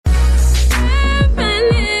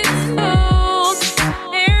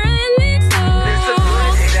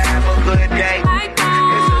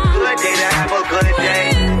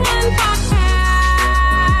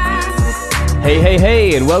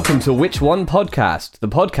Hey, and welcome to Which One Podcast, the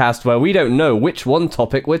podcast where we don't know which one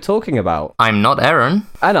topic we're talking about. I'm not Aaron.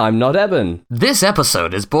 And I'm not Eben. This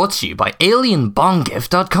episode is brought to you by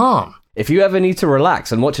AlienBongGift.com. If you ever need to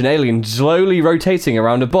relax and watch an alien slowly rotating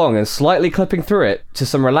around a bong and slightly clipping through it to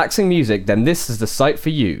some relaxing music, then this is the site for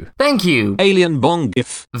you. Thank you. Alien Bong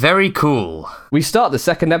GIF. Very cool. We start the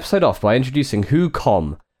second episode off by introducing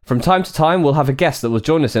WhoCom. From time to time, we'll have a guest that will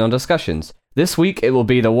join us in our discussions. This week, it will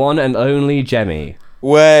be the one and only Jemmy.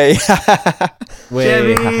 Way.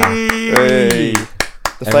 Jemmy! Hey. The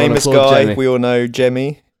Everyone famous applaud guy Jemmy. we all know,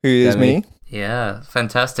 Jemmy, who is Jemmy. me. Yeah,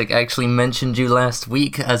 fantastic. I actually mentioned you last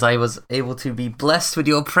week as I was able to be blessed with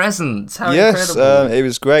your presence. How Yes, incredible. it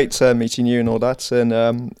was great meeting you and all that,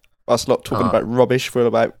 and us lot talking about rubbish for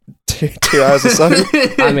about two hours or so.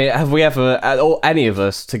 I mean, have we ever, or any of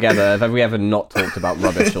us together, have we ever not talked about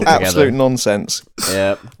rubbish altogether? Absolute nonsense.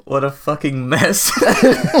 Yep. What a fucking mess.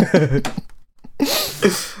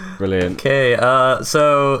 Brilliant. Okay,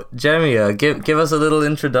 so Jemmy, give us a little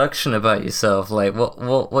introduction about yourself. Like,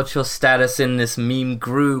 what's your status in this meme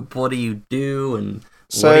group? What do you do? And what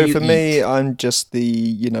So do you for me, I'm just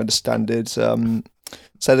the standard.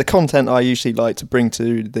 So the content I usually like to bring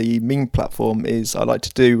to the meme platform is I like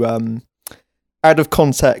to do out of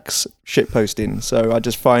context shitposting. So I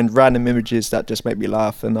just find random images that just make me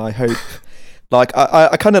laugh, and I hope, like,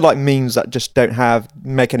 I kind of like memes that just don't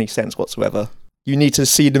make any sense whatsoever. You need to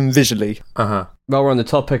see them visually. Uh-huh. While we're on the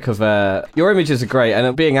topic of your images are great,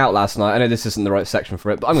 and being out last night, I know this isn't the right section for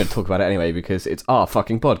it, but I'm going to talk about it anyway because it's our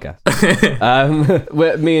fucking podcast.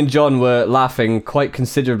 Me and John were laughing quite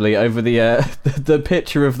considerably over the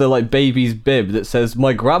picture of the like baby's bib that says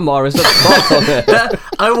 "My grandma is a fuck" on it.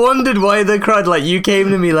 I wondered why they cried. Like, you came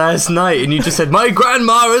to me last night and you just said, "My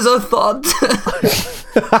grandma is a thought."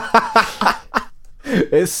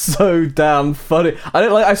 It's so damn funny.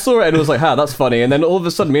 I saw it and was like, "Ha, that's funny." And then all of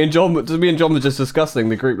a sudden, me and John were just discussing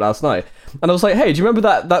the group last night, and I was like, "Hey, do you remember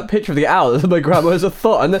that picture of the owl that my grandma is a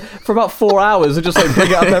thought?" And then for about 4 hours, I just like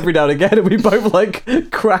bring it up every now and again, and we both like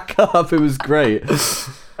crack up. It was great.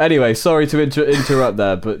 Anyway, sorry to interrupt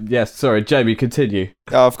there, but yes, sorry, Jamie, continue.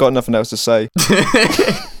 I've got nothing else to say.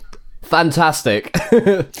 Fantastic.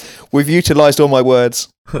 We've utilised all my words.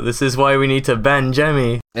 This is why we need to ban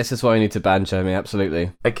Jemmy. This is why we need to ban Jamie,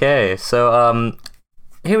 absolutely. Okay, so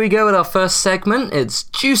here we go with our first segment. It's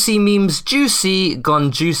Juicy Memes Juicy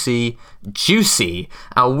Gone Juicy Juicy,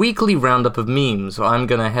 our weekly roundup of memes, where I'm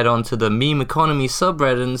gonna head on to the meme economy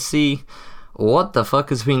subreddit and see what the fuck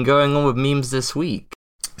has been going on with memes this week.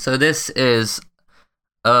 So this is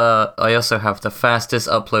I also have the fastest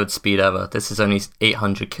upload speed ever. This is only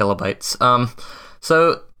 800 kilobytes.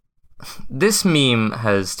 So this meme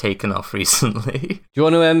has taken off recently. Do you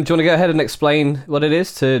want to go ahead and explain what it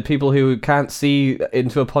is to people who can't see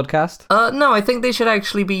into a podcast? No, I think they should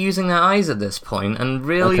actually be using their eyes at this point and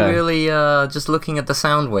really just looking at the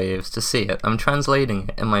sound waves to see it. I'm translating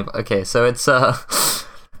it in my... Okay, so it's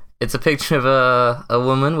a picture of a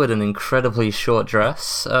woman with an incredibly short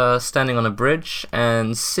dress standing on a bridge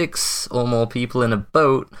and 6 or more people in a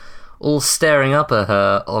boat all staring up at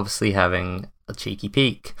her, obviously having a cheeky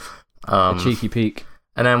peek. A cheeky peek.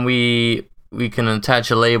 And then we can attach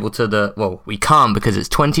a label to the... Well, we can't because it's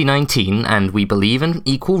 2019 and we believe in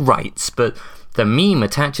equal rights, but the meme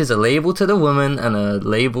attaches a label to the woman and a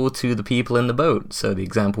label to the people in the boat. So the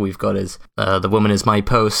example we've got is the woman is my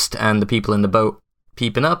post and the people in the boat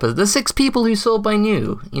peeping up as the 6 people who saw by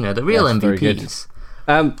new. You know, the real Yes, very good. MVPs.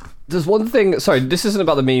 There's one thing, sorry, this isn't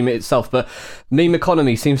about the meme itself, but meme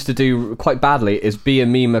economy seems to do quite badly is be a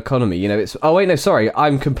meme economy. You know, it's, oh wait, no, sorry,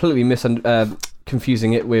 I'm completely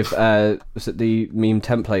confusing it with, was it the meme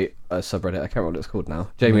template subreddit? I can't remember what it's called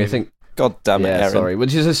now. Jamie, I think. God damn it, Yeah, Aaron. sorry,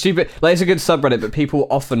 which is a stupid, like, it's a good subreddit, but people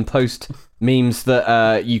often post memes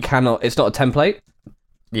that you cannot, it's not a template.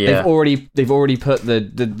 Yeah. They've already put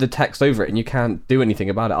the text over it and you can't do anything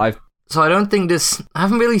about it. So I don't think I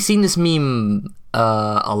haven't really seen this meme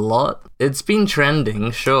a lot. It's been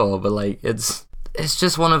trending, sure, but like it's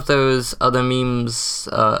just one of those other memes.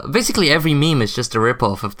 Basically, every meme is just a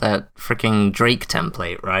ripoff of that freaking Drake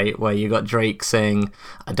template, right? Where you got Drake saying,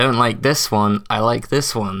 "I don't like this one, I like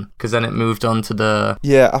this one," because then it moved on to the...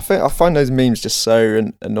 Yeah, I find those memes just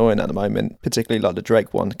so annoying at the moment, particularly like the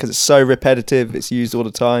Drake one, because it's so repetitive, it's used all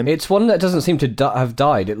the time. It's one that doesn't seem to have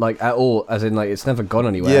died, like at all, as in like it's never gone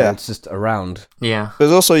anywhere. Yeah. It's just around. Yeah.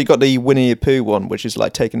 There's also, you got the Winnie the Pooh one, which is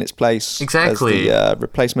like taking its place Exactly. as the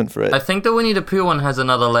replacement for it. I think the Winnie the Pooh one has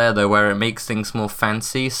another layer though, where it makes things more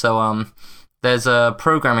fancy. So there's a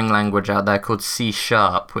programming language out there called C#,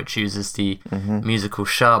 which uses the musical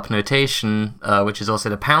sharp notation, which is also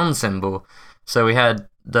the pound symbol. So we had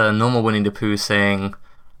the normal Winnie the Pooh saying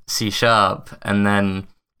C sharp, and then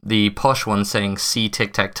the posh one saying C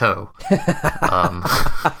tic tac toe.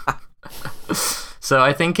 So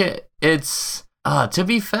I think it's to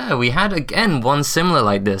be fair, we had again one similar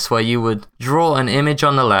like this where you would draw an image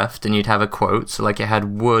on the left and you'd have a quote. So like it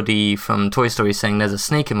had Woody from Toy Story saying "There's a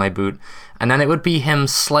snake in my boot," and then it would be him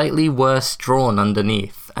slightly worse drawn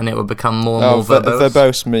underneath, and it would become more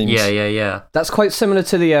verbose memes. Yeah. That's quite similar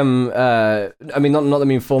to the I mean, not the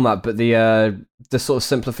meme format, but the sort of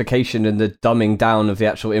simplification and the dumbing down of the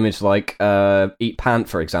actual image, like "eat pant,"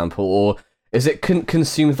 for example, or is it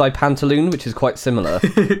 "consume thy pantaloon," which is quite similar.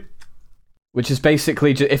 Which is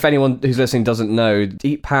basically, if anyone who's listening doesn't know,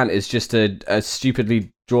 "eat pant" is just a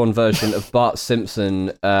stupidly drawn version of Bart Simpson.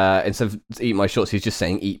 Instead of "eat my shorts," he's just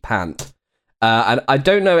saying "eat pant." And I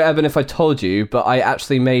don't know, Eben, if I told you, but I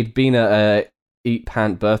actually made Bina a "eat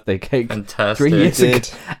pant" birthday cake. Fantastic. 3 years ago.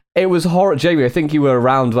 It was horrible. Jamie, I think you were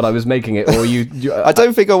around when I was making it, or you I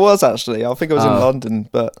don't think I was, actually. I think I was in London,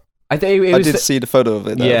 but I think I did see the photo of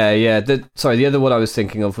it, though. Yeah. The other one I was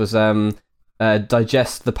thinking of was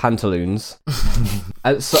digest the pantaloons.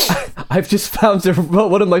 So I've just found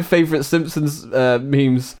one of my favourite Simpsons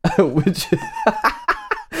memes, which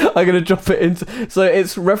I'm gonna drop it into. So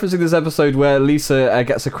it's referencing this episode where Lisa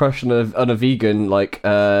gets a crush on a vegan, like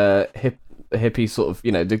hippie sort of,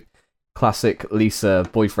 the classic Lisa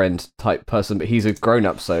boyfriend type person, but he's a grown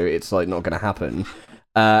up, so it's like not gonna happen.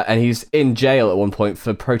 And he's in jail at one point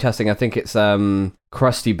for protesting. I think it's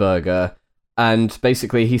Krusty Burger. And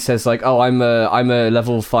basically, he says like, "Oh, I'm a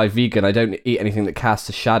level 5 vegan. I don't eat anything that casts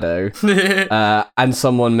a shadow." And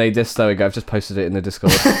someone made this though. I've just posted it in the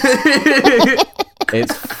Discord.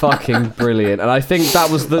 It's fucking brilliant, and I think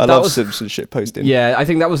that was the. I love Simpson shit posting. Yeah, I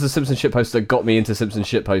think that was the Simpson shit post that got me into Simpson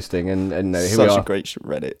shit posting, and here we are. Such a great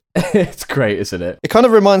Reddit. It's great, isn't it? It kind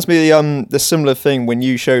of reminds me the similar thing when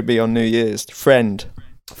you showed me on New Year's,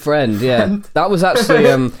 Friend, yeah. That was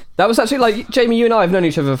actually like, Jamie, you and I have known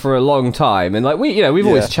each other for a long time, and like we've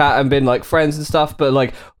always chat and been like friends and stuff, but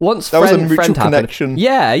like once that was a mutual friend connection. Happened,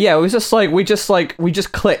 yeah, it was just like we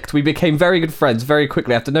just clicked. We became very good friends very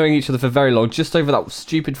quickly after knowing each other for very long, just over that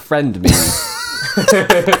stupid friend meme.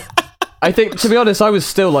 I think, to be honest, I was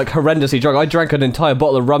still like horrendously drunk. I drank an entire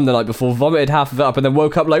bottle of rum the night before, vomited half of it up, and then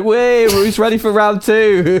woke up like, "Wait, who's ready for round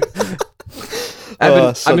 2?"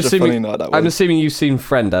 Eben, such a funny night that was. I'm assuming you've seen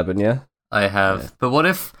Friend, Eben, yeah? I have. Yeah. But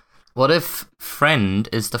what if Friend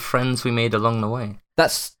is the friends we made along the way?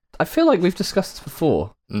 I feel like we've discussed this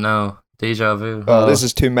before. No. Deja vu. Oh, this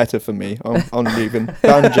is too meta for me. I'm leaving.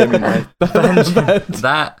 Ban Gemini.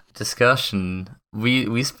 That discussion,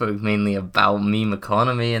 we spoke mainly about meme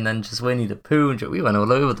economy and then just Winnie the Pooh. We went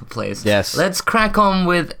all over the place. Yes. Let's crack on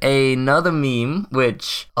with another meme,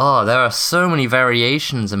 which, there are so many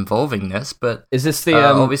variations involving this, but... Is this the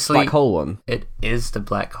obviously, black hole one? It is the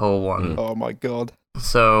black hole one. Oh my god.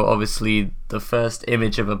 So, obviously, the first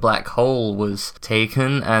image of a black hole was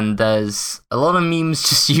taken, and there's a lot of memes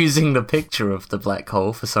just using the picture of the black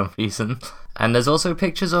hole for some reason. And there's also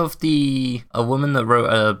pictures of a woman that wrote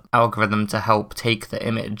an algorithm to help take the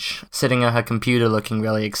image, sitting at her computer looking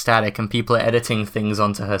really ecstatic, and people are editing things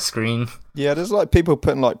onto her screen. Yeah, there's like people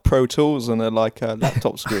putting like Pro Tools on their like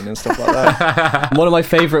laptop screen and stuff like that. One of my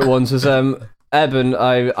favourite ones was Eben,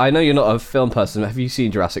 I know you're not a film person. Have you seen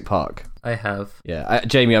Jurassic Park? I have. Yeah,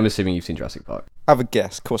 Jamie, I'm assuming you've seen Jurassic Park. Have a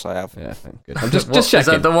guess. Of course I have. Yeah, good. I'm just checking. Is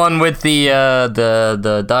that the one with the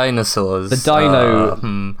dinosaurs? The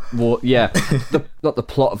dino... yeah. Not the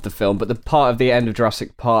plot of the film, but the part of the end of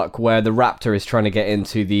Jurassic Park where the raptor is trying to get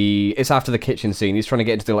into the... It's after the kitchen scene. He's trying to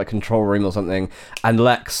get into the like control room or something, and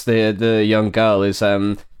Lex, the young girl, is...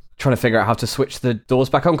 trying to figure out how to switch the doors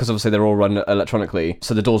back on, because obviously they're all run electronically,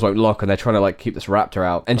 so the doors won't lock, and they're trying to like keep this raptor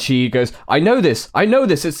out. And she goes, I know this,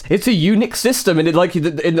 it's a Unix system, and it like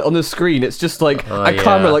on the screen it's just like a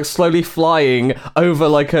camera like slowly flying over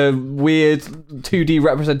like a weird 2D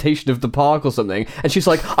representation of the park or something, and she's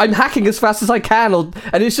like, I'm hacking as fast as I can,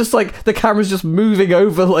 and it's just like the camera's just moving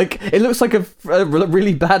over, like it looks like a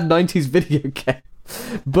really bad 90s video game.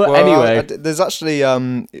 But anyway, there's actually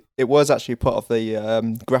it was actually part of the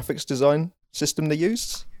graphics design system they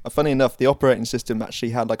used. Funny enough, the operating system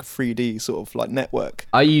actually had like a 3D sort of like network.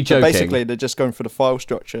 Are you joking? So basically, they're just going for the file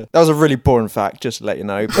structure. That was a really boring fact, just to let you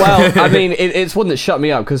know. Well, I mean, it's one that shut me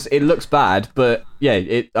up because it looks bad, but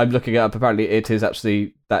yeah, I'm looking it up. Apparently, that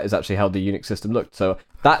is actually how the Unix system looked. So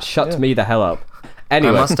that shuts me the hell up.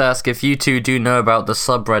 Anyway, I must ask if you two do know about the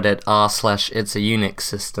subreddit r/it's a Unix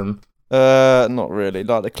system. Not really.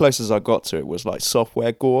 Like the closest I got to it was like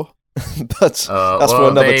software gore, but that's for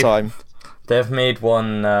another time. They've made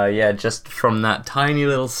one, just from that tiny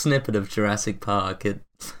little snippet of Jurassic Park.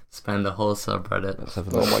 Spend a whole subreddit. Let's have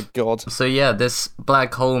a Oh look. my god. So yeah, this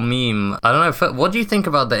black hole meme. I don't know. What do you think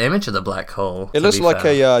about the image of the black hole? It looks like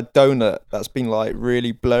a donut that's been like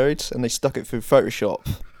really blurred, and they stuck it through Photoshop.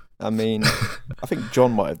 I mean, I think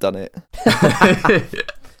John might have done it.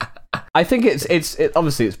 I think it's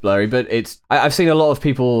obviously it's blurry, but I've seen a lot of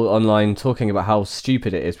people online talking about how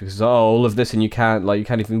stupid it is because all of this and you can't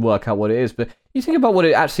even work out what it is. But you think about what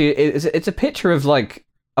it actually is. It's a picture of like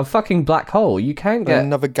a fucking black hole. You can get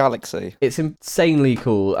Another galaxy. It's insanely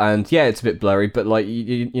cool, and yeah, it's a bit blurry, but like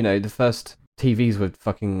you know, the first TVs were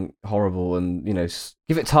fucking horrible, and you know,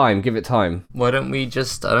 give it time. Why don't we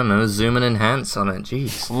just, I don't know, zoom and enhance on it?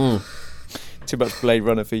 Jeez. Too much Blade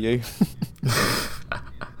Runner for you.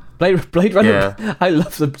 Blade Runner. Yeah. I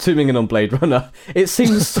love the zooming in on Blade Runner. It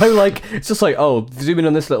seems so like it's just like, oh, zoom in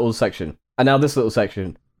on this little section, and now this little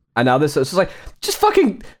section, and now this. It's just like, just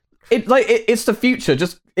fucking. It's the future.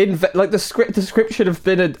 Just like the description of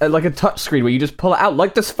been like a touch screen where you just pull it out,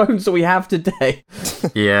 like the phones that we have today.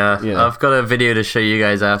 Yeah, You know. I've got a video to show you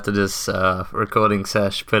guys after this recording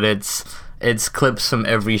sesh, but it's clips from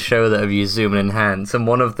every show that have used zoom and enhance, and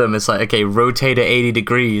one of them is like, okay, rotate at 80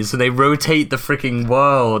 degrees, and they rotate the freaking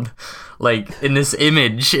world like in this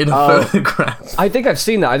image in a photograph. I think I've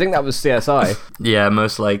seen that. I think that was CSI. Yeah,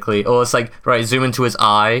 most likely. Or it's like, right, zoom into his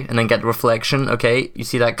eye and then get the reflection. Okay, you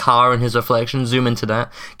see that car and his reflection, zoom into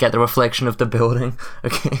that, get the reflection of the building.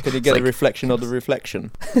 Okay. Can you get the reflection of the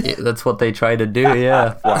reflection? Yeah, that's what they try to do,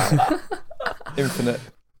 yeah. Wow. Infinite.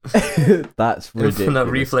 That's ridiculous. Infinite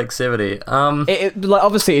reflexivity. It like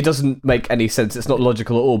obviously it doesn't make any sense. It's not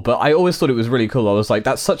logical at all. But I always thought it was really cool. I was like,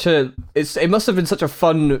 that's such a. It must have been such a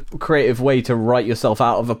fun, creative way to write yourself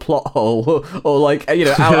out of a plot hole, or like you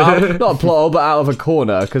know, out, not a plot hole, but out of a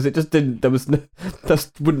corner, because it just didn't.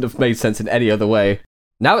 That wouldn't have made sense in any other way.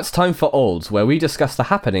 Now it's time for Olds, where we discuss the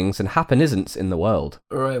happenings and happenisms in the world.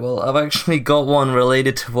 Right, well, I've actually got one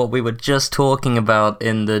related to what we were just talking about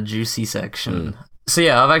in the juicy section. So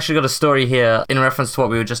yeah, I've actually got a story here in reference to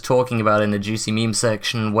what we were just talking about in the juicy meme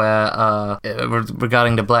section, where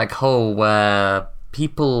regarding the black hole, where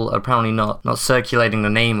people are apparently not circulating the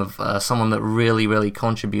name of someone that really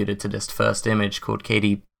contributed to this first image, called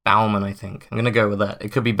Katie Bowman, I think. I'm gonna go with that.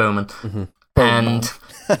 It could be Bowman. Mm-hmm. And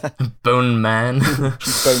Bone Man.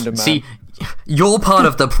 She's boned a man. See, you're part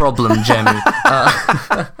of the problem, Jemmy.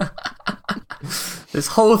 This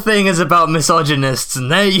whole thing is about misogynists, and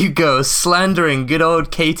there you go, slandering good old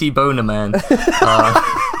Katie Bonerman.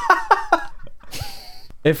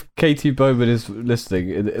 If Katie Bowman is listening,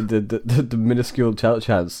 the minuscule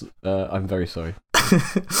chance, I'm very sorry.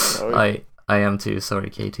 Sorry. I am too. Sorry,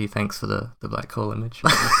 Katie. Thanks for the black hole image.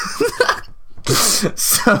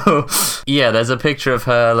 So, yeah, there's a picture of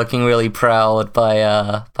her looking really proud by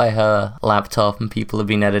her laptop, and people have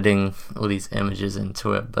been editing all these images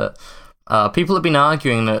into it, but people have been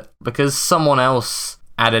arguing that because someone else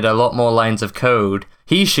added a lot more lines of code,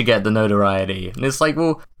 he should get the notoriety. And it's like,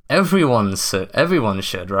 well, everyone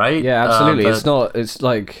should, right? Yeah, absolutely. But It's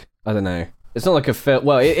like, I don't know. It's not like a film.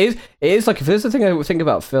 Well, it is like, if there's the thing I think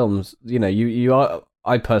about films, you know,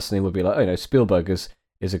 I personally would be like, oh, you know, Spielberg is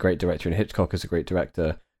a great director and Hitchcock is a great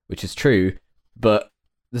director, which is true, but at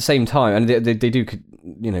the same time, and they do,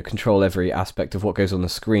 you know, control every aspect of what goes on the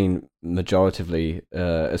screen majoritively,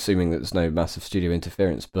 assuming that there's no massive studio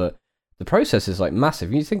interference, but the process is like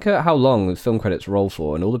massive. You think how long the film credits roll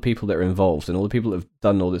for, and all the people that are involved, and all the people that have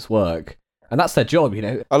done all this work, and that's their job, you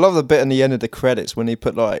know. I love the bit in the end of the credits when he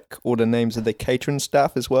put like all the names of the catering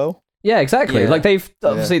staff as well. Yeah, exactly. Yeah. Like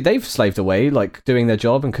they've slaved away, like doing their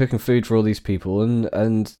job and cooking food for all these people,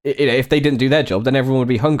 and you know, if they didn't do their job, then everyone would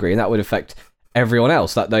be hungry, and that would affect everyone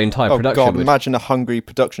else. That the entire Oh production. god, would... imagine a hungry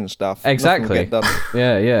production staff. Nothing will Exactly. get done.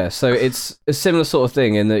 Yeah. So it's a similar sort of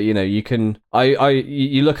thing in that, you know, you can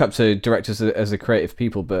you look up to directors as a creative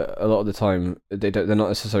people, but a lot of the time they're not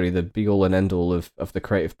necessarily the be all and end all of the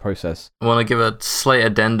creative process. I want to give a slight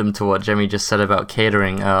addendum to what Jemmy just said about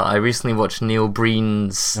catering. I recently watched Neil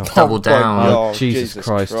Breen's Double Down, Oh, Jesus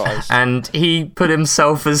Christ. and he put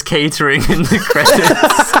himself as catering in the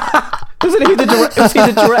credits. Wasn't he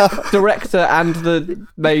the director and the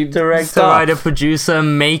main Director, star? writer, producer,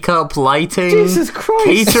 makeup, lighting, Jesus Christ.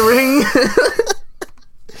 catering.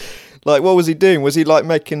 Like, what was he doing? Was he like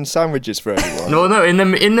making sandwiches for everyone? No, in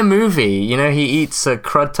the movie, you know, he eats a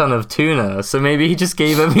crud ton of tuna, so maybe he just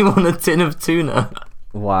gave everyone a tin of tuna.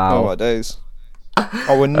 Wow. Oh my days.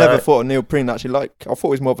 I would never thought of Neil Breen actually like. I thought he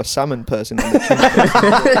was more of a salmon person than a tuna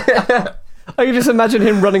person. I can just imagine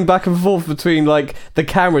him running back and forth between like the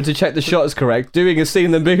camera to check the shot is correct, doing a scene,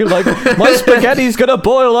 then being like, "My spaghetti's gonna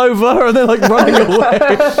boil over," and then like running away.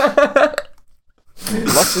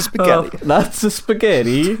 Lots of spaghetti. That's a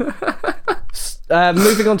spaghetti.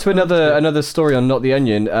 Moving on to another story on Not the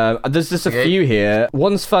Onion. There's just a few here.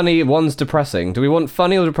 One's funny, one's depressing. Do we want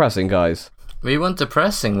funny or depressing, guys? We want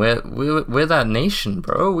depressing. We're that nation,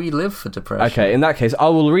 bro. We live for depression. Okay, in that case, I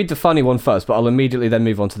will read the funny one first, but I'll immediately then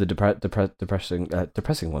move on to the depressing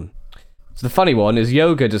one. So the funny one is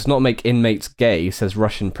yoga does not make inmates gay, says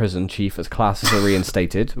Russian prison chief as classes are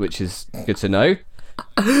reinstated, which is good to know.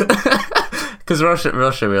 Because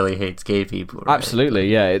Russia really hates gay people. Right? Absolutely,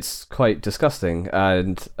 yeah, it's quite disgusting,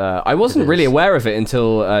 and I wasn't really aware of it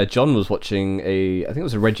until John was watching I think it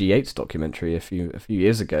was a Reggie Yates documentary a few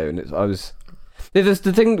years ago, and there's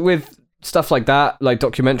the thing with stuff like that, like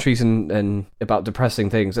documentaries and about depressing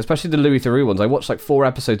things, especially the Louis Theroux ones. I watched like 4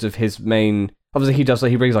 episodes of his main. Obviously,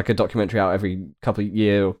 he brings like a documentary out every couple of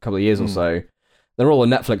years or so. They're all on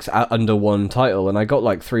Netflix under one title, and I got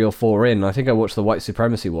like 3 or 4 in. I think I watched the white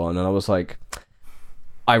supremacy one, and I was like,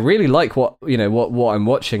 I really like what I'm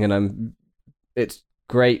watching, and it's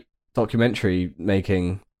great documentary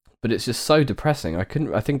making, but it's just so depressing. I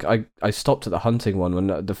think I stopped at the hunting one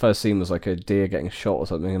when the first scene was like a deer getting shot or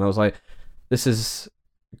something, and I was like, this is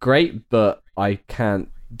great, but I can't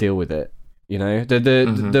deal with it. You know,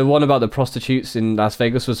 the one about the prostitutes in Las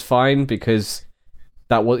Vegas was fine because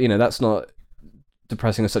that was, that's not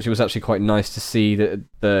depressing as such. It was actually quite nice to see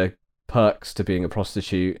the perks to being a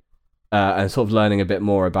prostitute and sort of learning a bit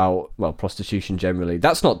more about, well, prostitution generally.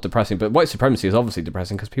 That's not depressing, but white supremacy is obviously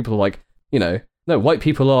depressing because people are like, no, white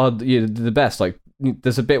people are the best. Like,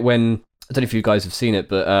 there's a bit when, I don't know if you guys have seen it,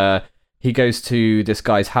 but he goes to this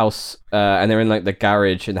guy's house and they're in like the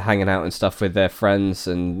garage and hanging out and stuff with their friends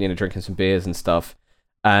and, drinking some beers and stuff.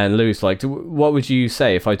 And Lou's like, what would you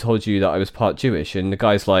say if I told you that I was part Jewish? And the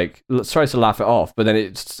guy's like, tries to laugh it off, but then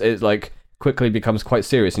it like quickly becomes quite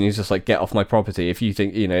serious, and he's just like, get off my property. If you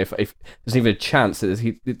think, if there's even a chance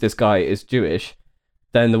that this guy is Jewish,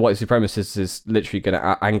 then the white supremacist is literally going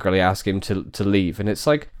to angrily ask him to leave. And it's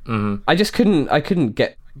like, I just couldn't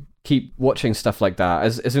keep watching stuff like that.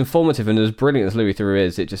 As informative and as brilliant as Louis Theroux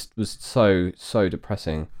is, it just was so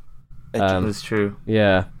depressing. It's true.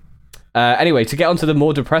 Yeah. Anyway, to get onto the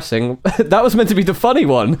more depressing, that was meant to be the funny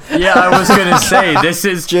one. Yeah, I was going to say, this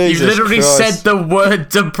is... Jesus you literally Christ. said the word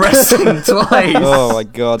depressing twice. Oh my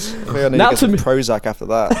god. Maybe I need to get some Prozac after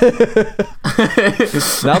that.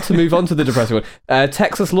 Now to move on to the depressing one.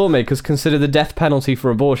 Texas lawmakers consider the death penalty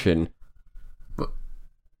for abortion.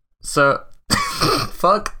 So...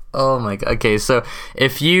 fuck? Oh my god. Okay, so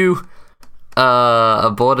if you...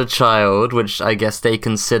 abort a child, which I guess they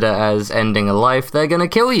consider as ending a life, they're gonna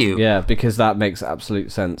kill you. Yeah, because that makes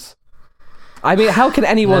absolute sense. I mean, how can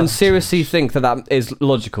anyone seriously think that is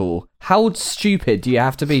logical? How stupid do you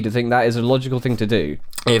have to be to think that is a logical thing to do?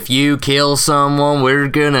 If you kill someone, we're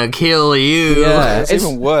gonna kill you. Yeah, it's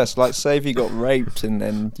even worse. Like, say if you got raped and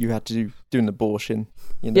then you had to do an abortion.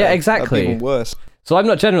 Yeah, exactly. That'd be even worse. So I'm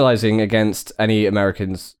not generalizing against any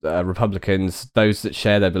Americans, Republicans, those that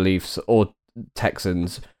share their beliefs, or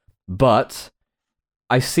Texans, but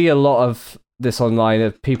I see a lot of this online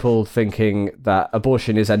of people thinking that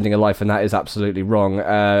abortion is ending a life, and that is absolutely wrong,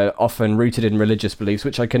 often rooted in religious beliefs,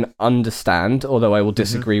 which I can understand, although I will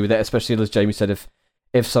disagree with it, especially as Jamie said,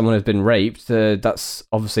 if someone has been raped, that's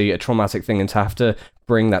obviously a traumatic thing, and to have to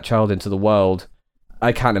bring that child into the world,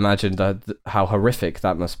 I can't imagine how horrific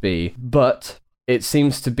that must be. But it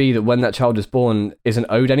seems to be that when that child is born isn't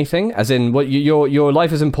owed anything, as in what your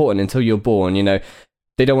life is important until you're born.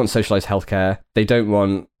 They don't want socialized healthcare. They don't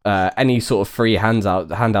want any sort of free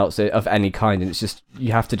handouts of any kind. And it's just,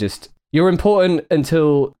 you have to just, you're important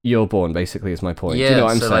until you're born, basically, is my point. Yeah, do you know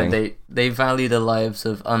what I'm saying? Like they value the lives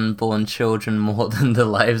of unborn children more than the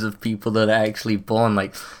lives of people that are actually born.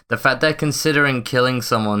 Like, the fact they're considering killing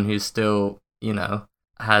someone who's still,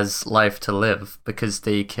 has life to live because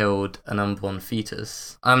they killed an unborn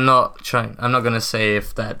fetus. I'm not going to say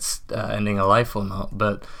if that's ending a life or not,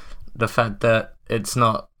 but the fact that it's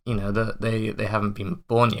not, that they haven't been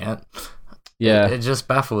born yet, it just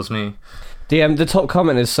baffles me. The top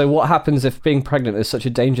comment is, so what happens if being pregnant is such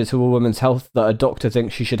a danger to a woman's health that a doctor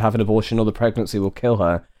thinks she should have an abortion or the pregnancy will kill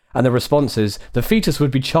her? And the response is, the fetus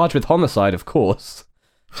would be charged with homicide, of course.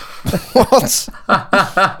 What?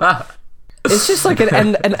 It's just like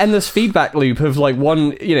an endless feedback loop of like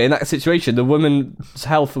one, in that situation, the woman's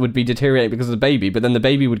health would be deteriorating because of the baby, but then the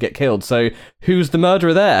baby would get killed. So who's the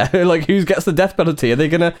murderer there? Like, who gets the death penalty? Are they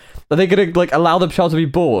gonna like allow the child to be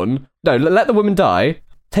born? No, let the woman die,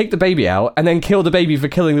 take the baby out, and then kill the baby for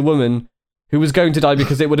killing the woman who was going to die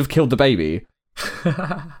because it would have killed the baby.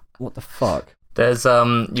 What the fuck? There's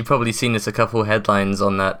you've probably seen this a couple headlines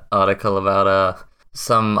on that article about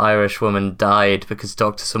some Irish woman died because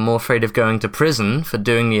doctors were more afraid of going to prison for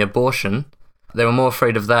doing the abortion. They were more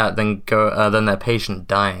afraid of that than their patient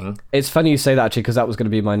dying. It's funny you say that, actually, because that was going to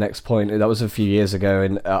be my next point. That was a few years ago,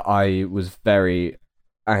 and I was very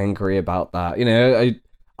angry about that. You know,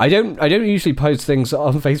 I don't usually post things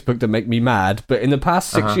on Facebook that make me mad, but in the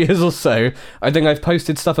past 6 years or so, I think I've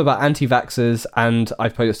posted stuff about anti-vaxxers, and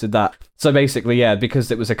I've posted that. So basically, yeah,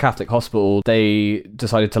 because it was a Catholic hospital, they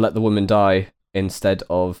decided to let the woman die instead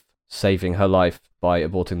of saving her life by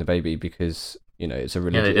aborting the baby, because, you know, it's a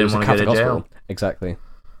religious, they didn't want to go to jail. Exactly,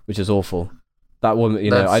 which is awful. That woman,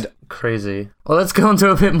 That's crazy. Well, let's go on to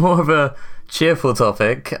a bit more of a cheerful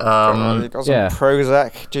topic. You got some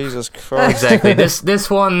Prozac, Jesus Christ. Exactly. This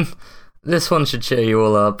one should cheer you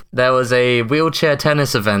all up. There was a wheelchair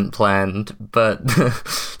tennis event planned, but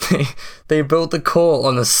they built the court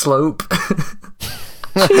on a slope.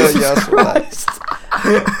 Jesus Christ.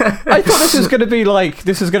 I thought this was going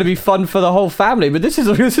to be fun for the whole family, but this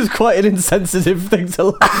is quite an insensitive thing to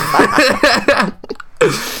laugh at.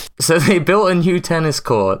 So they built a new tennis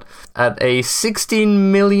court at a $16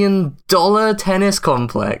 million tennis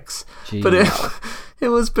complex, but it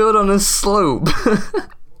was built on a slope.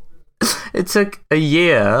 It took a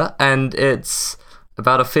year, and it's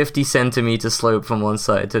about a 50 centimeter slope from one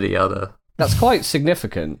side to the other. That's quite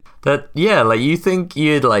significant. You think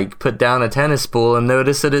you'd put down a tennis ball and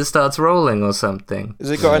notice that it starts rolling or something. Has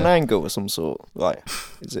it got an angle of some sort?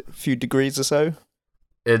 Is it a few degrees or so?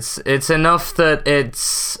 It's enough that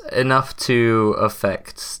it's enough to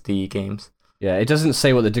affect the games. Yeah, it doesn't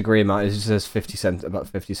say what the degree amount is. It says about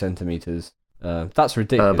 50 centimeters. That's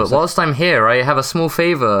ridiculous. But whilst I'm here, I have a small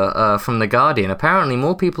favor from The Guardian. Apparently,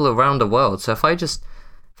 more people around the world. So if I just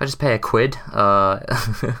pay a quid.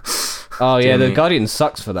 Oh yeah, The Guardian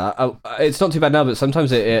sucks for that. It's not too bad now, but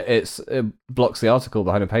sometimes it blocks the article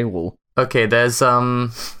behind a paywall. Okay, there's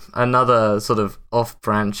another sort of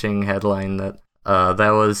off-branching headline that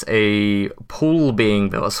there was a pool being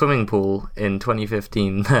built, a swimming pool in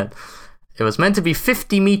 2015 that it was meant to be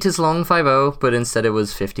 50 meters long, 50, but instead it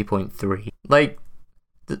was 50.3.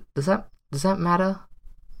 Does that matter?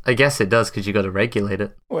 I guess it does, because you got to regulate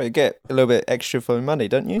it. Well, you get a little bit extra for your money,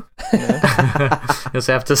 don't you? You just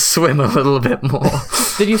have to swim a little bit more.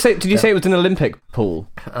 Did you say it was an Olympic pool?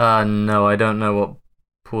 No, I don't know what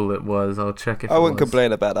pool it was. I'll check if I wouldn't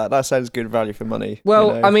complain about that. That sounds good value for money.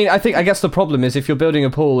 Well, I mean, I guess the problem is if you're building a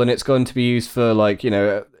pool and it's going to be used for I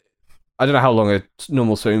don't know how long a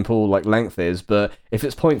normal swimming pool length is, but if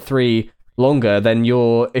it's 0.3 longer, then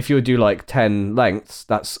if you do 10 lengths,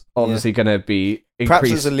 that's obviously going to be increased.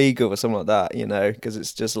 Perhaps it's illegal or something like that, because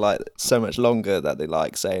it's just so much longer that they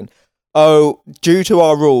saying, oh, due to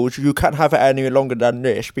our rules, you can't have it any longer than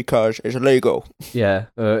this because it's illegal. Yeah,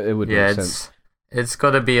 it would make sense. It's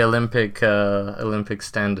got to be Olympic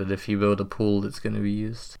standard if you build a pool that's going to be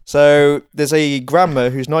used. So there's a grandma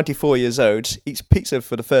who's 94 years old, eats pizza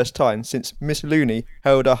for the first time since Miss Looney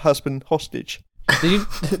held her husband hostage.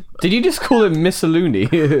 Did you just call him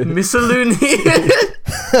Missaluni?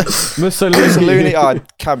 Mussolini. I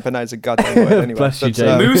can't pronounce a goddamn word anyway. Bless you,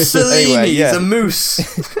 Jamie. Mussolini. Anyway, He's a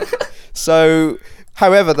moose. So,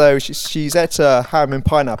 however, though, she's ate a ham and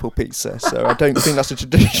pineapple pizza, so I don't think that's a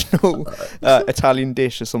traditional Italian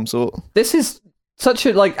dish of some sort. This is such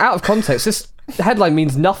a out of context. This headline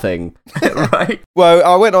means nothing. Right? Well,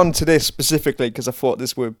 I went on to this specifically because I thought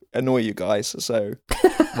this would annoy you guys, so...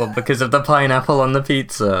 Well, because of the pineapple on the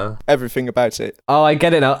pizza. Everything about it. Oh, I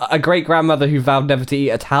get it now. A great-grandmother who vowed never to eat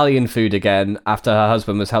Italian food again after her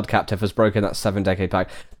husband was held captive has broken that 7-decade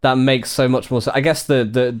pact. That makes so much more sense. I guess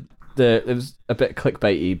it was a bit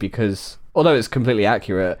clickbaity because, although it's completely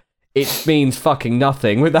accurate, it means fucking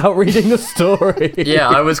nothing without reading the story. Yeah,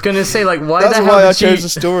 I was going to say, why That's the hell why I did chose the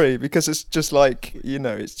story, because it's just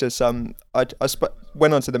it's just, I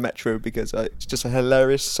went onto the Metro because it's just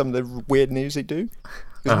hilarious, some of the weird news they do.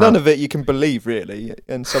 Because none of it you can believe, really,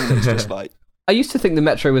 and some of it's just I used to think the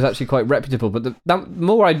Metro was actually quite reputable, but the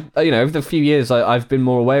more over the few years I've been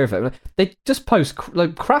more aware of it, they just post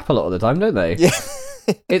crap a lot of the time, don't they? Yeah.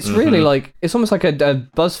 It's really it's almost like a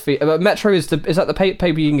BuzzFeed. Metro is that the paper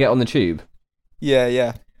you can get on the tube?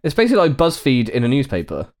 Yeah. It's basically like BuzzFeed in a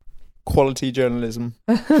newspaper. Quality journalism.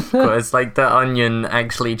 Well, it's like The Onion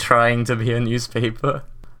actually trying to be a newspaper.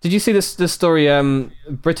 Did you see this story?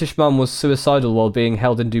 British mum was suicidal while being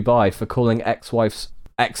held in Dubai for calling ex's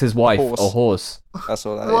wife a horse. That's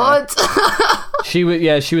all that. What? She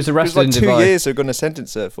was arrested in Dubai. 2 years they're going to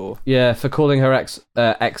sentence her for. Yeah, for calling her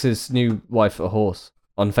ex's new wife a horse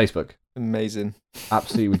on Facebook. Amazing.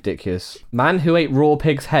 Absolutely ridiculous. Man who ate raw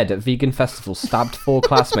pig's head at vegan festival stabbed 4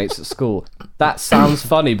 classmates at school. That sounds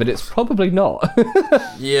funny, but it's probably not.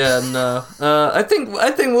 Yeah, no. I think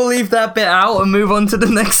we'll leave that bit out and move on to the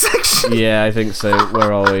next section. Yeah, I think so.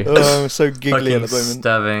 Where are we? Oh, I'm so giggly at the Fucking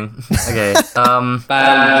moment. stabbing. Okay.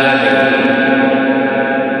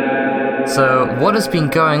 So, what has been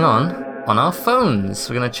going on our phones?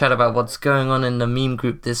 We're gonna chat about what's going on in the meme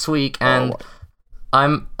group this week, and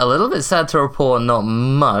I'm a little bit sad to report not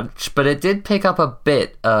much, but it did pick up a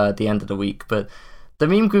bit at the end of the week. But the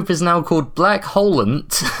meme group is now called Black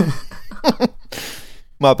Holant.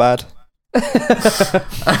 My bad.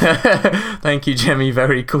 Thank you, Jemmy.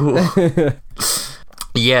 Very cool.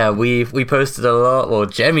 Yeah, we posted a lot, or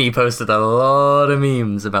Jemmy posted a lot of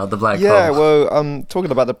memes about the black hole. Yeah, well, I'm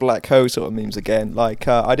talking about the black hole sort of memes again. Like,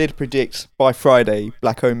 I did predict by Friday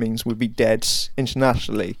black hole memes would be dead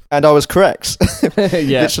internationally, and I was correct.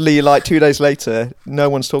 Yeah, Literally, like 2 days later, no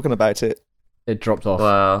one's talking about it. it dropped off.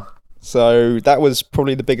 Wow. So that was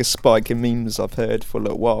probably the biggest spike in memes I've heard for a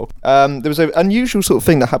little while. There was an unusual sort of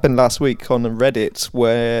thing that happened last week on Reddit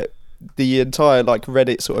where the entire like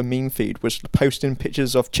Reddit sort of meme feed was posting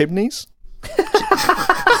pictures of chimneys.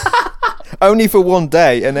 Only for one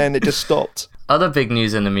day, and then it just stopped. Other big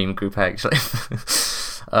news in the meme group, actually.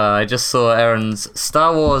 I just saw Aaron's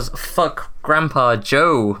Star Wars fuck Grandpa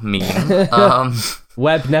Joe meme.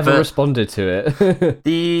 Webb never but- responded to it.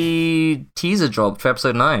 The teaser dropped for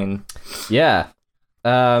episode 9, Yeah.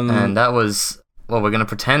 and that was... Well, we're going to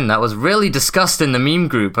pretend that was really discussed in the meme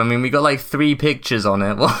group. I mean, we got like 3 pictures on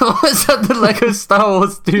it. What was that, the Lego Star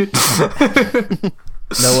Wars dude?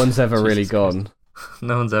 No one's ever really gone.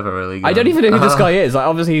 No one's ever really gone. I don't even know who this guy is. Like,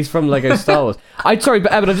 obviously, he's from Lego Star Wars. Sorry,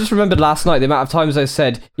 but Evan, I just remembered last night the amount of times I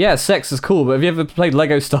said, yeah, sex is cool, but have you ever played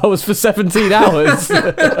Lego Star Wars for 17 hours?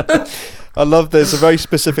 I love there's a very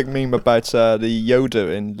specific meme about the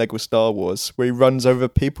Yoda in Lego Star Wars where he runs over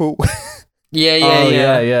people.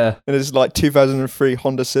 Yeah. And it's like 2003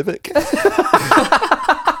 Honda Civic.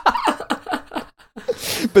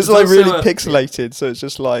 But it's like also really a- pixelated, so it's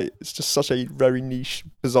just such a very niche,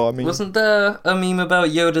 bizarre meme. Wasn't there a meme about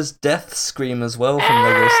Yoda's death scream as well from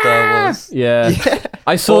Lego Star Wars? Yeah.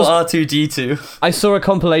 I Or saw R2-D2. I saw a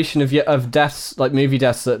compilation of deaths, like movie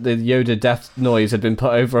deaths, that the Yoda death noise had been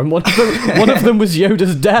put over, and one of them was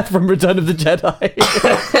Yoda's death from Return of the Jedi.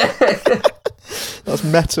 That's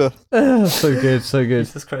meta. So good, so good.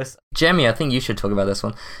 Jesus Christ. Jemmy, I think you should talk about this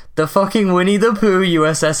one. The fucking Winnie the Pooh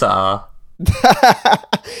USSR.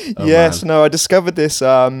 Yes, man. no, I discovered this.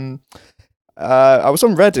 I was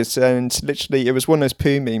on Reddit, and literally it was one of those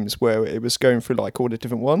poo memes where it was going through like all the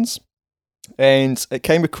different ones, and it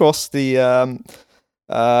came across the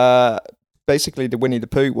basically the Winnie the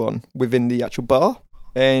Pooh one within the actual bar,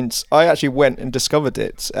 and I actually went and discovered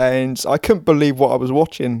it, and I couldn't believe what I was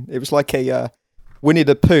watching. It was like a Winnie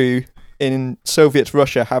the Pooh in Soviet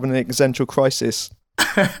Russia having an existential crisis.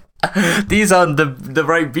 These aren't the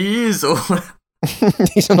right bees, or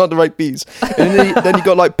These are not the right bees. And then you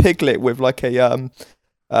got like Piglet with like a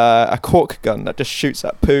cork gun that just shoots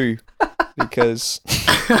at Pooh because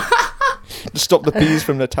to stop the bees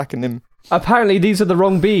from attacking him. Apparently, these are the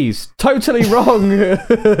wrong bees. Totally wrong.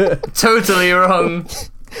 totally wrong.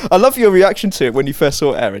 I love your reaction to it when you first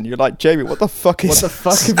saw it, Aaron. You're like, Jamie, what the fuck is What the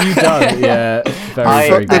fuck have you done? Yeah, very, I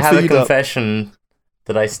very good. have a feed up. confession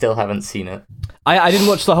that I still haven't seen it. I didn't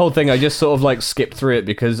watch the whole thing. I just sort of like skipped through it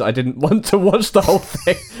because I didn't want to watch the whole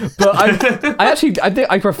thing. But I think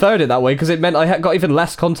I preferred it that way because it meant I got even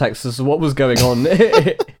less context as to what was going on.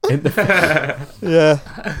 In the Yeah,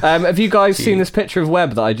 have you guys seen this picture of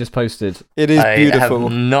Webb that I just posted? it is I beautiful.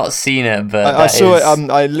 have not seen it, but I that saw is- it.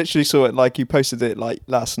 I literally saw it like you posted it like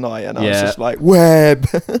last night, and I was Yeah. just like, Web.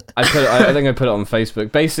 I think I put it on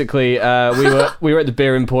Facebook. Basically, we were at the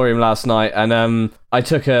Beer Emporium last night, and I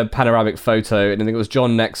took a panoramic photo, and I think it was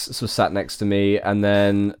John was sat next to me, and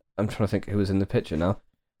then I'm trying to think who was in the picture now.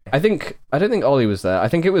 I don't think Ollie was there. I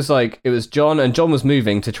think it was John, and John was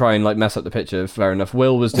moving to try and like mess up the picture. Fair enough.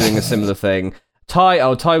 Will was doing a similar thing. Ty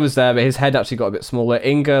was there, but his head actually got a bit smaller.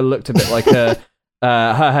 Inga looked a bit like her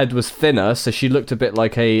head was thinner, so she looked a bit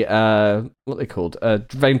like a what they called a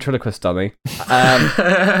ventriloquist dummy.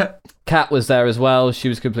 Kat was there as well. She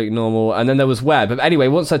was completely normal, and then there was Webb. But anyway,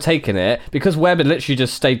 once I'd taken it, because Webb had literally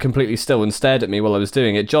just stayed completely still and stared at me while I was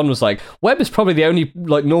doing it, John was like, "Webb is probably the only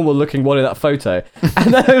like normal looking one in that photo."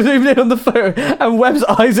 And then I zoomed in on the photo, and Webb's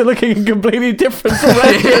eyes are looking completely different from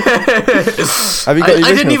Webb. Have you got the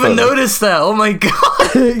I didn't original even photo? notice that. Oh my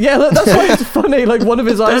god, Yeah, that's why it's funny. Like one of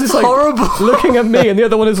his eyes that's is like horrible. looking at me, and the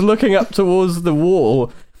other one is looking up towards the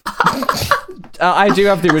wall. I do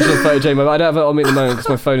have the original photo, Jamie, but I don't have it on me at the moment because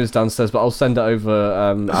my phone is downstairs. But I'll send it over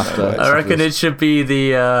after. I reckon it should be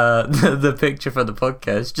the picture for the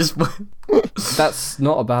podcast. Just That's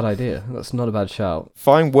not a bad idea. That's not a bad shout.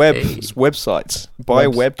 Find websites.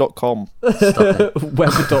 Buyweb.com.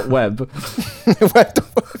 Web.web.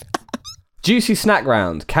 Juicy snack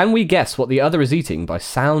round. Can we guess what the other is eating by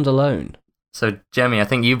sound alone? So, Jemmy, I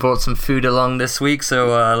think you brought some food along this week,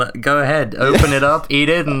 so go ahead, open it up, eat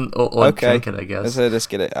it, or Okay. drink it, I guess. Let's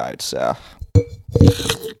get it out. So.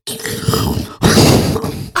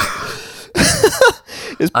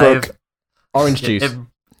 It's broke. Orange juice.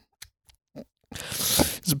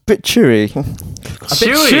 It's a bit chewy.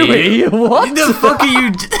 Chewy? What? The fuck are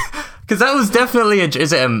you... Because that was definitely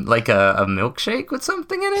is it like a milkshake with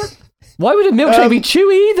something in it? Why would a milkshake be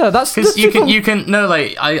chewy either? That's Because different. you can no,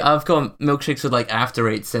 like I've got milkshakes with like after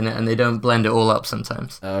eights in it, and they don't blend it all up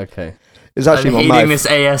sometimes. Okay. It's actually I'm my eating mouth. this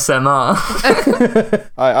ASMR.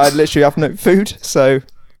 I literally have no food, so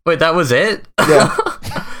Wait, that was it? yeah.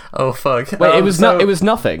 Oh fuck. Wait, it was it was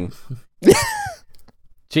nothing.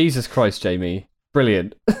 Jesus Christ, Jamie.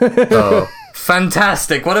 Brilliant. Oh,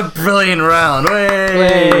 fantastic! What a brilliant round!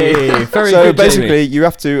 Hey, very So good, basically, Jamie. you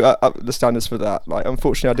have to up the standards for that. Like,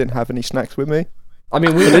 unfortunately, I didn't have any snacks with me. I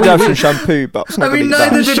mean, we I did have some shampoo, but it's not I mean, gonna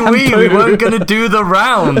eat neither that. did we. We Shampoo. weren't gonna do the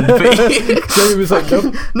round. But Jamie was like,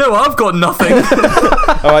 nope. no, I've got nothing.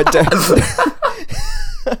 All right,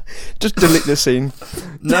 just delete the scene.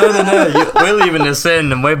 No. We're leaving this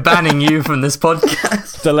in, and we're banning you from this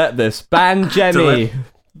podcast. Delete this. Ban Jenny.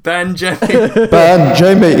 Ban Jemmy. Ban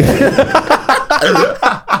Jamie.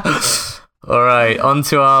 All right, on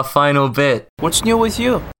to our final bit. What's new with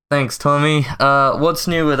you? Thanks, Tommy. What's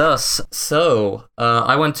new with us? So,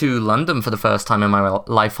 I went to London for the first time in my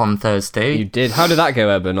life on Thursday. You did. How did that go,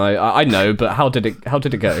 Eben? I know, but how did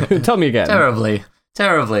it go? Tell me again. Terribly.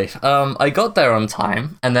 I got there on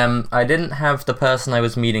time, and then I didn't have the person I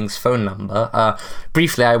was meeting's phone number.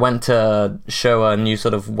 Briefly, I went to show a new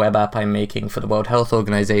sort of web app I'm making for the World Health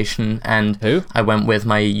Organization, and Who? I went with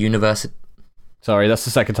my university. Sorry, that's the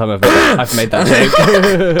second time I've made that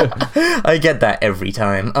joke. I get that every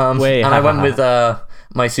time. Wait, and I went with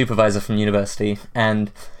my supervisor from university, and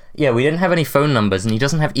yeah, we didn't have any phone numbers, and he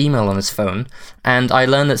doesn't have email on his phone. And I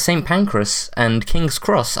learned that St. Pancras and King's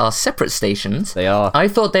Cross are separate stations. They are. I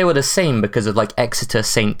thought they were the same because of like Exeter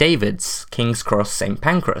St. David's, King's Cross, St.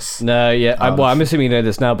 Pancras. No, yeah. I'm assuming you know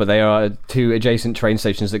this now, but they are two adjacent train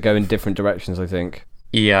stations that go in different directions, I think.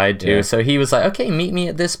 Yeah, I do. Yeah. So he was like, okay, meet me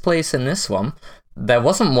at this place and this one. There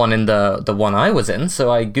wasn't one in the one I was in,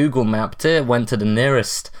 so I Google mapped it, went to the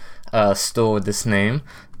nearest store with this name.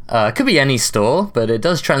 Could be any store, but it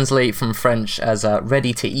does translate from French as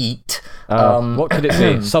ready to eat. What could it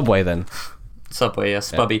be? Subway, then. Subway,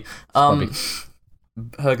 yes, Spubby. Spubby.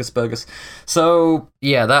 Burgers. So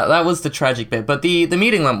yeah, that was the tragic bit. But the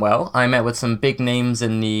meeting went well. I met with some big names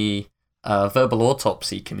in the verbal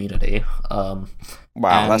autopsy community.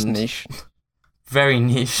 Wow, that's And- niche. Very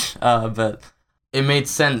niche, but it made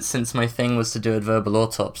sense since my thing was to do with verbal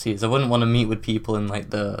autopsies. I wouldn't want to meet with people in like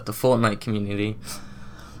the Fortnite community.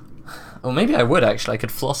 Or maybe I would actually. I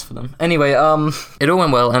could floss for them. Anyway, it all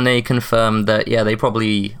went well, and they confirmed that yeah, they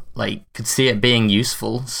probably like could see it being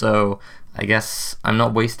useful. So I guess I'm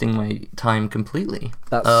not wasting my time completely.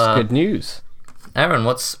 That's good news. Aaron,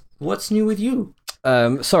 what's new with you?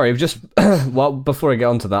 Sorry, just well, before I get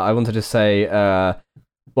onto that, I wanted to say,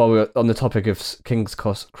 while we were on the topic of King's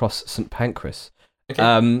Cross St. Pancras,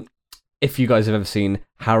 Okay. if you guys have ever seen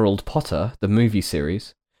Harold Potter, the movie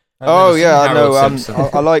series, I've Oh never seen yeah, I Harold know. Simpson.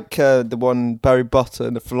 I like the one Barry Butter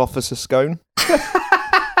and the Philosopher's Scone.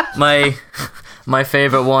 My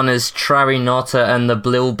favourite one is Trarry Notter and the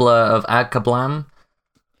Blilbler of Akablam.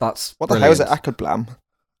 that's What the hell is it? brilliant. Akablam.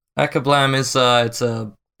 Akablam is it's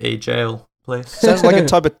a jail place. Sounds like a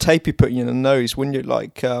type of tape you put in your nose when you're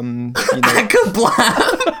like, Akablam,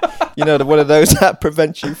 you know, one of those that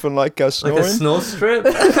prevents you from like like snoring. a snore strip.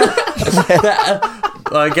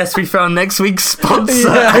 Well, I guess we found next week's sponsor.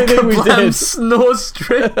 Yeah, I think we Akablam did. snore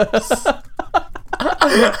strips.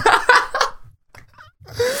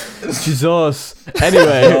 Jesus.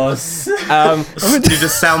 Anyway, Do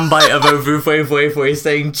the soundbite of Ovu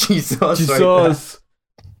saying Jesus. Right now. Jesus.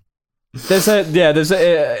 There's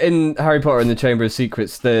a in Harry Potter and the Chamber of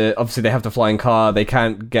Secrets. Obviously they have the flying car. They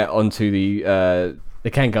can't get onto the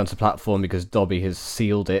platform because Dobby has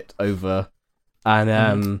sealed it over.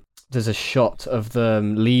 And there's a shot of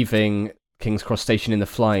them leaving King's Cross Station in the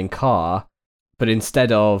flying car, but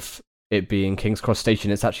instead of it being King's Cross Station,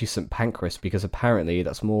 it's actually St. Pancras because apparently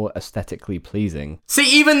that's more aesthetically pleasing. See,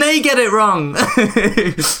 even they get it wrong.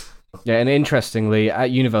 Yeah, and interestingly,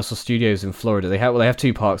 at Universal Studios in Florida, they have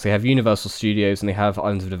two parks. They have Universal Studios and they have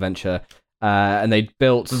Islands of Adventure. And they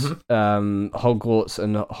built Hogwarts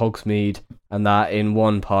and Hogsmeade and that in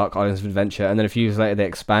one park, Islands of Adventure. And then a few years later, they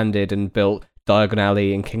expanded and built Diagon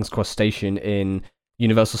Alley and King's Cross Station in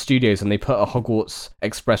Universal Studios, and they put a Hogwarts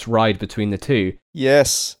Express ride between the two.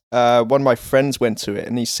 Yes, one of my friends went to it,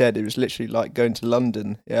 and he said it was literally like going to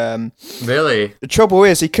London. Really? The trouble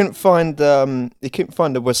is, he couldn't find the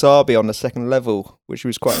wasabi on the second level, which he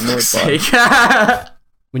was quite annoyed by.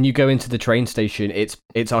 When you go into the train station,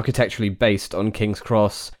 it's architecturally based on King's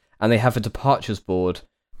Cross, and they have a departures board.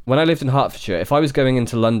 When I lived in Hertfordshire, if I was going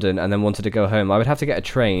into London and then wanted to go home, I would have to get a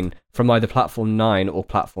train from either platform 9 or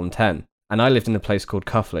platform 10. And I lived in a place called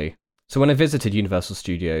Cuffley. So when I visited Universal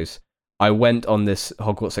Studios, I went on this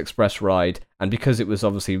Hogwarts Express ride, and because it was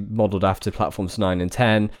obviously modelled after platforms 9 and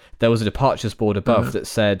 10, there was a departures board above that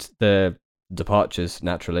said the departures,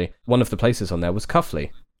 naturally. One of the places on there was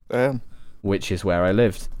Cuffley, which is where I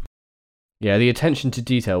lived. Yeah, the attention to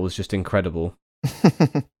detail was just incredible.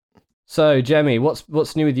 So, Jemmy,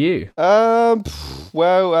 what's new with you?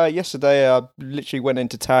 Well, yesterday I literally went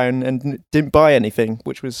into town and didn't buy anything,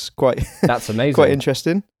 which was quite That's amazing. quite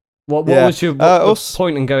interesting. What was your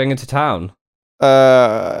point in going into town?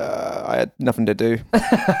 I had nothing to do.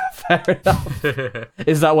 Fair enough.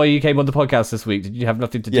 Is that why you came on the podcast this week? Did you have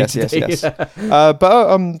nothing to do today? Yes.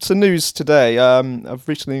 But some news today. I've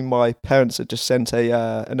recently, my parents had just sent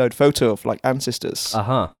an old photo of like ancestors.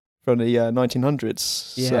 From the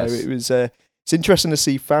 1900s. Yes. So it was it's interesting to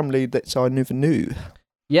see family that I never knew.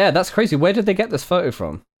 Yeah, that's crazy. Where did they get this photo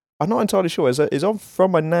from? I'm not entirely sure. It's on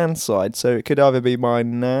from my nan's side, so it could either be my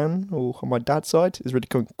nan or on my dad's side. It's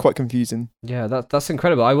really quite confusing. Yeah, that's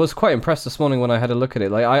incredible. I was quite impressed this morning when I had a look at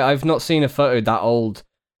it. Like I've not seen a photo that old.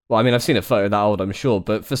 Well, I mean, I've seen a photo that old, I'm sure,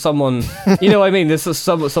 but for someone, you know what I mean? This is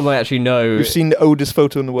someone I actually know. You've seen the oldest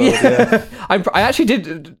photo in the world, yeah. I actually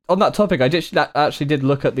did, on that topic, I actually did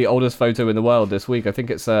look at the oldest photo in the world this week. I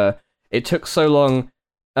think it took so long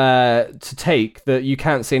to take that you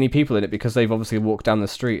can't see any people in it because they've obviously walked down the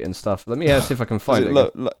street and stuff. Let me see if I can find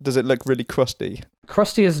it. Does it look really crusty?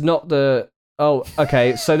 Crusty is not the... Oh,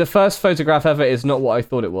 okay, so the first photograph ever is not what I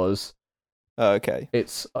thought it was. Oh, okay.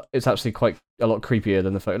 It's actually quite a lot creepier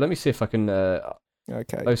than the photo. Let me see if I can.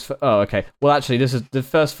 Okay. Okay. Well, actually, this is the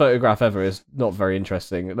first photograph ever. Is not very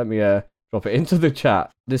interesting. Let me drop it into the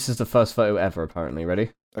chat. This is the first photo ever. Apparently,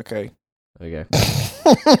 ready? Okay. There you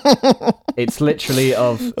go. It's literally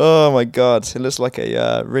of. Oh my god! It looks like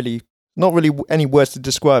a really not really any words to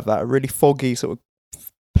describe that. A really foggy sort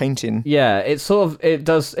of painting. Yeah,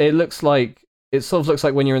 it looks like. It sort of looks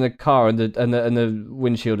like when you're in the car and the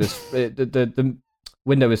windshield is the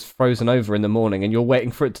window is frozen over in the morning and you're waiting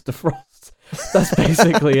for it to defrost. That's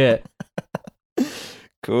basically it.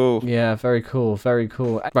 Cool. Yeah, very cool, very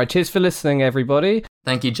cool. Right, cheers for listening, everybody.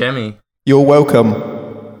 Thank you, Jemmy. You're welcome.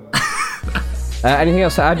 Anything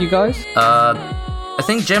else to add, you guys? I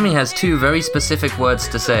think Jemmy has 2 very specific words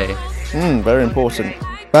to say. Very important.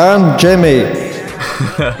 Ban Jemmy.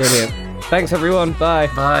 Brilliant. Thanks, everyone. Bye.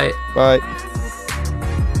 Bye. Bye.